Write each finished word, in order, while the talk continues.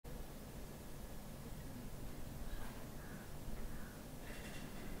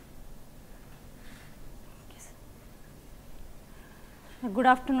Good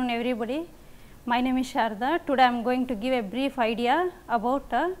afternoon everybody. My name is Sharda. Today I am going to give a brief idea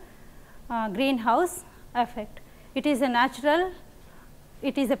about greenhouse effect. It is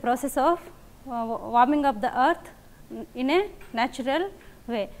a process of warming up the earth in a natural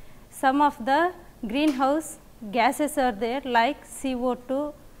way. Some of the greenhouse gases are there like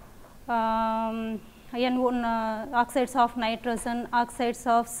CO2, oxides of nitrogen, oxides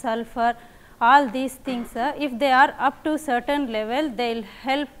of sulfur. All these things, if they are up to certain level, they will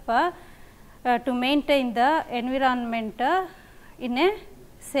help to maintain the environment in a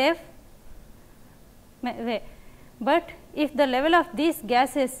safe way. But if the level of these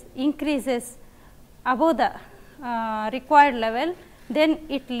gases increases above the required level, then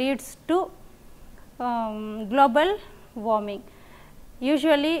it leads to global warming.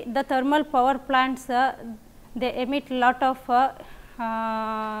 Usually the thermal power plants they emit lot of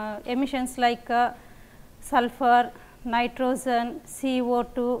emissions like sulfur, nitrogen,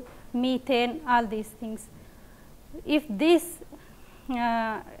 CO2, methane, all these things. If these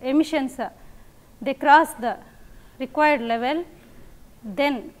emissions they cross the required level,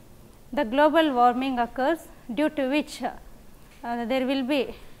 then the global warming occurs, due to which there will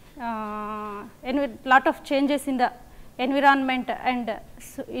be lot of changes in the environment, and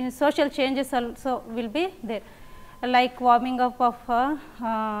in social changes also will be there, like warming up of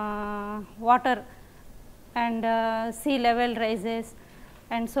water and sea level rises,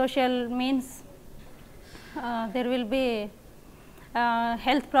 and social means there will be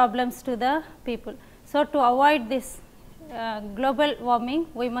health problems to the people. So, to avoid this global warming,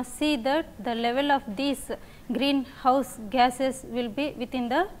 we must see that the level of these greenhouse gases will be within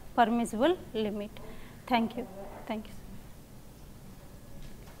the permissible limit. Thank you. Thank you.